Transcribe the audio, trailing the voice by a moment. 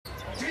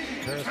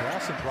Paris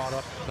Lawson brought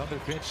up another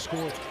bench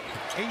score,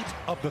 8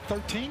 of the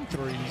 13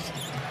 threes.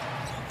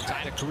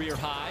 Tied a career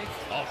high.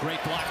 Oh,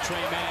 great block,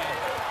 Trey Mann.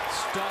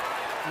 Stuck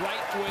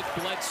right with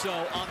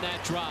Bledsoe on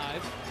that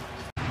drive.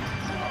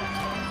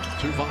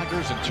 2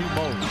 Wagners and 2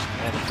 Moes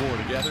on the floor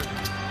together.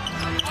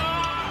 And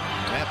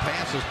that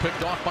pass is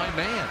picked off by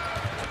Mann.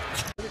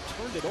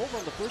 Turned it over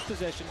on the first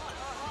possession.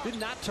 Did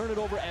not turn it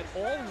over at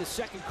all in the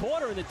second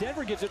quarter, and the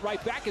Denver gives it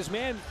right back as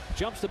Mann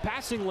jumps the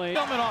passing lane.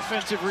 An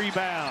offensive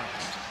rebound.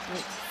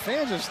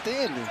 Fans are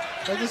standing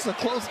like it's a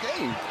close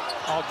game.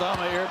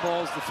 Aldama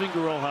airballs the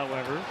finger roll,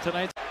 however.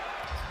 Tonight,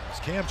 As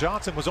Cam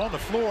Johnson was on the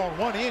floor on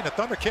one end, the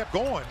Thunder kept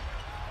going.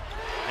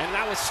 And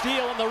now a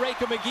steal on the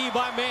rake of McGee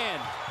by Mann.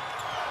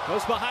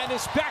 Goes behind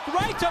his back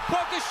right to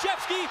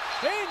Pokashevsky.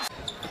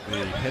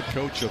 The head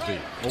coach of the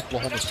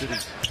Oklahoma City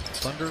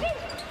Thunder.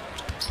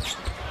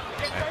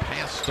 That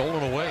pass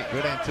stolen away.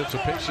 Good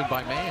anticipation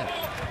by Mann.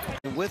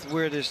 With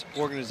where this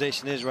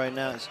organization is right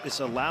now, it's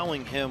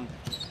allowing him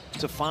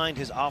to find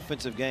his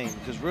offensive game.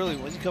 Because really,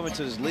 when you come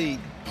into this league,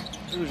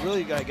 he was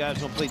really got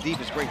guys who play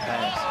defense. Great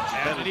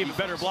pass. and an even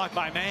better block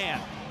by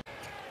Mann.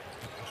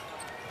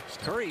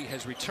 Curry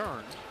has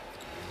returned.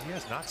 He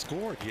has not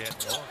scored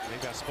yet. Well,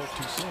 maybe I spoke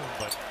too soon,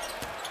 but.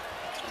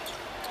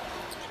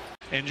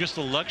 And just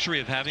the luxury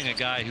of having a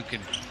guy who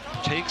can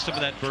take some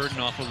of that burden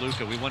off of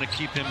Luka. We want to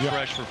keep him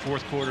fresh for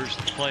fourth quarters,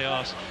 the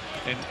playoffs,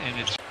 and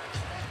it's.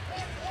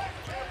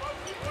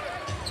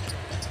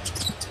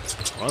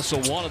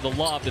 Russell wanted the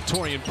lob to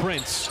Taurean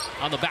Prince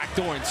on the back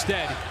door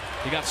instead.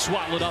 He got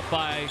swatted up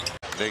by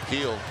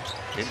Nikhil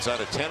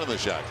inside of 10 on the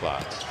shot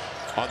clock.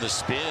 On the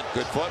spin,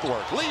 good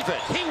footwork. Leave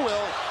it. He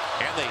will.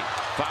 And they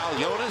foul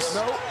Jonas.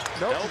 Nope,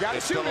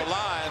 it's still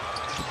alive.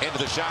 Into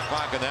the shot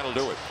clock, and that'll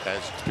do it. As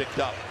it's picked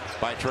up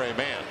by Trey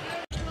Mann.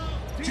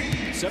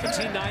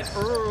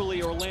 17-9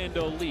 early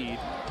Orlando lead.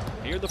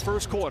 Here in the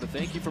first quarter.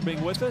 Thank you for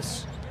being with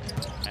us.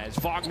 As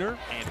Wagner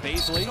and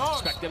Baisley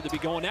expect them to be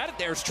going at it.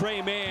 There's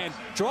Trey Mann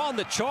drawing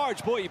the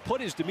charge. Boy, he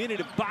put his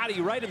diminutive body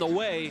right in the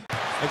way.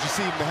 As you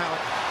see him now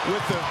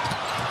with the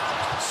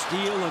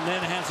Steal and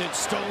then has it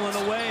stolen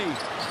away.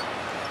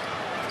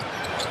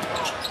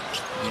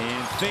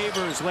 And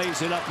Favors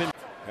lays it up in.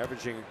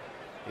 averaging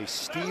a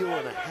steal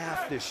and a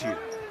half this year.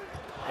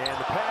 And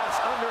the pass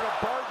under to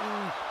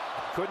Barton.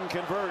 Couldn't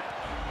convert.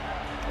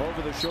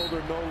 Over the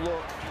shoulder, no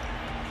look.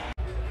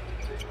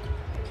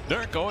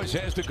 Dirk always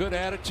has the good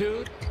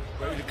attitude,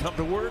 ready to come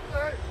to work,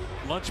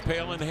 lunch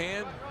pail in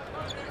hand.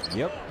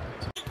 Yep.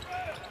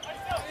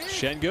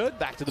 Shengood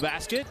back to the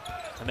basket,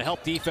 and the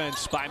help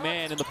defense by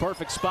Mann in the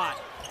perfect spot.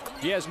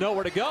 He has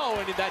nowhere to go,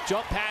 and that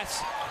jump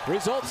pass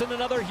results in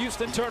another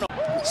Houston turnover.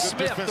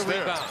 Smith the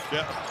rebound.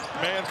 Yeah,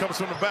 Mann comes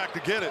from the back to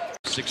get it.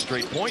 6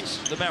 straight points.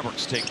 The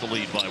Mavericks take the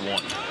lead by 1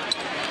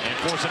 and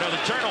force another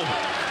turnover.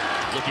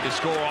 Looking to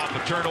score off a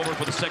turnover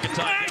for the second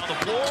time down the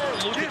floor.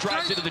 Luka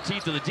drives into the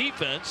teeth of the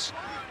defense,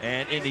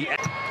 and in the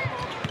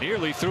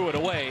nearly threw it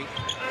away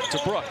to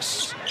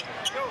Brooks.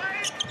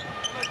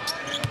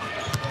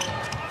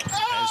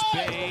 As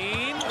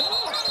Bain,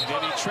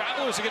 maybe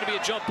travel. Is it going to be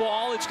a jump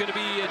ball? It's going to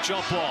be a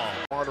jump ball.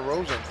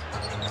 DeRozan.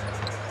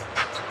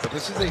 But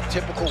this is a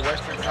typical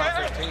Western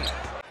Conference team.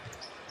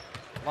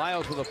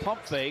 Lyles with a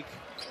pump fake.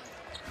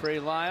 Trey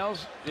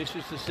Lyles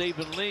dishes to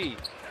Saban Lee.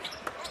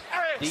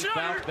 Deep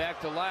bounce back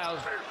to Lyles.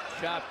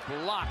 Shot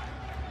blocked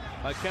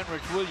by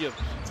Kenrich Williams.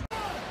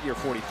 Year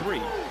 43,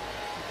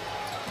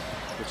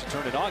 which he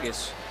turned in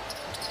August.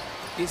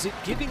 Is it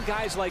giving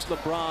guys like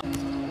LeBron?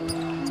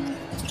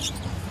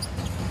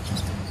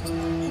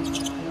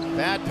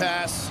 Bad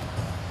pass.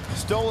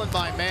 Stolen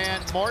by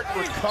Mann. Martin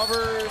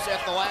recovers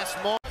at the last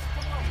moment.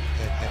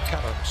 And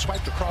kind of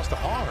swiped across the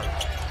arm.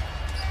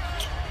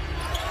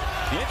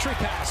 The entry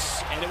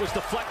pass, and it was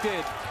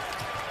deflected.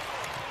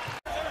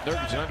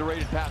 Nurkic, an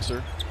underrated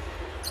passer,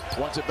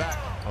 wants it back.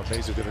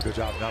 Mazer did a good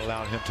job not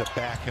allowing him to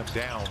back him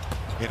down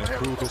and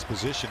improve his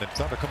position. And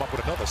Thunder come up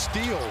with another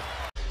steal.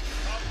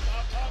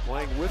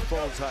 Playing with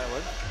Bones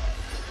Highland.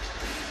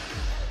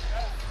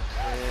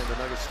 And the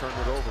Nuggets turned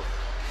it over.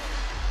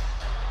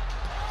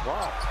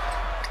 Wow.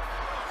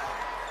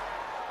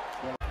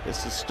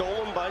 This is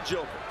stolen by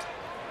Joker.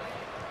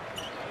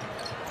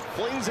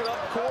 Flings it up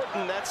court,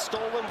 and that's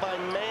stolen by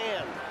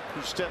Mann,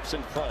 who steps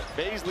in front.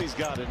 Baisley's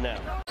got it now.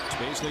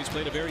 Baisley's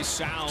played a very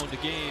sound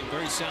game,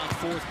 very sound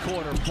fourth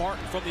quarter.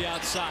 Barton from the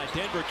outside.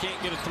 Denver can't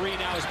get a three.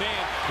 Now his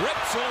man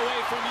rips it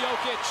away from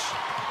Jokic.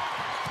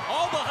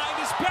 All behind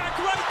his back,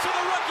 right to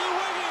the rookie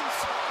Wiggins,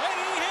 and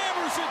he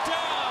hammers it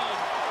down.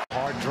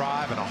 Hard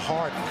drive and a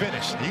hard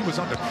finish. He was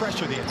under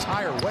pressure the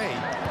entire way.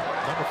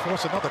 Thunder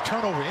force another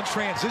turnover in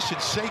transition.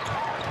 Shake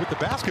with the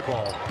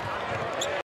basketball.